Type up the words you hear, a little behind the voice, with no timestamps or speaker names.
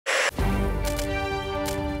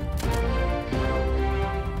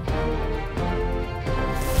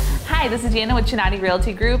Hi, this is Deanna with Chinati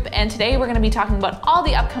Realty Group, and today we're going to be talking about all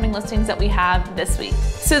the upcoming listings that we have this week.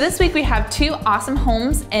 So this week we have two awesome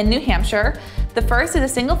homes in New Hampshire. The first is a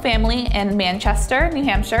single family in Manchester, New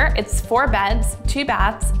Hampshire. It's 4 beds, 2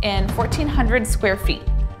 baths, and 1,400 square feet.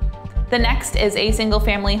 The next is a single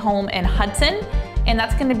family home in Hudson, and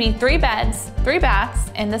that's going to be 3 beds, 3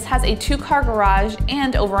 baths, and this has a 2-car garage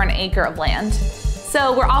and over an acre of land.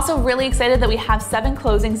 So we're also really excited that we have 7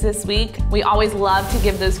 closings this week. We always love to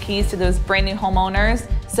give those keys to those brand new homeowners.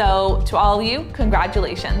 So to all of you,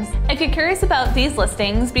 congratulations. If you're curious about these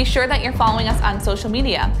listings, be sure that you're following us on social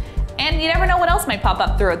media. And you never know what else might pop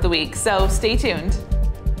up throughout the week, so stay tuned.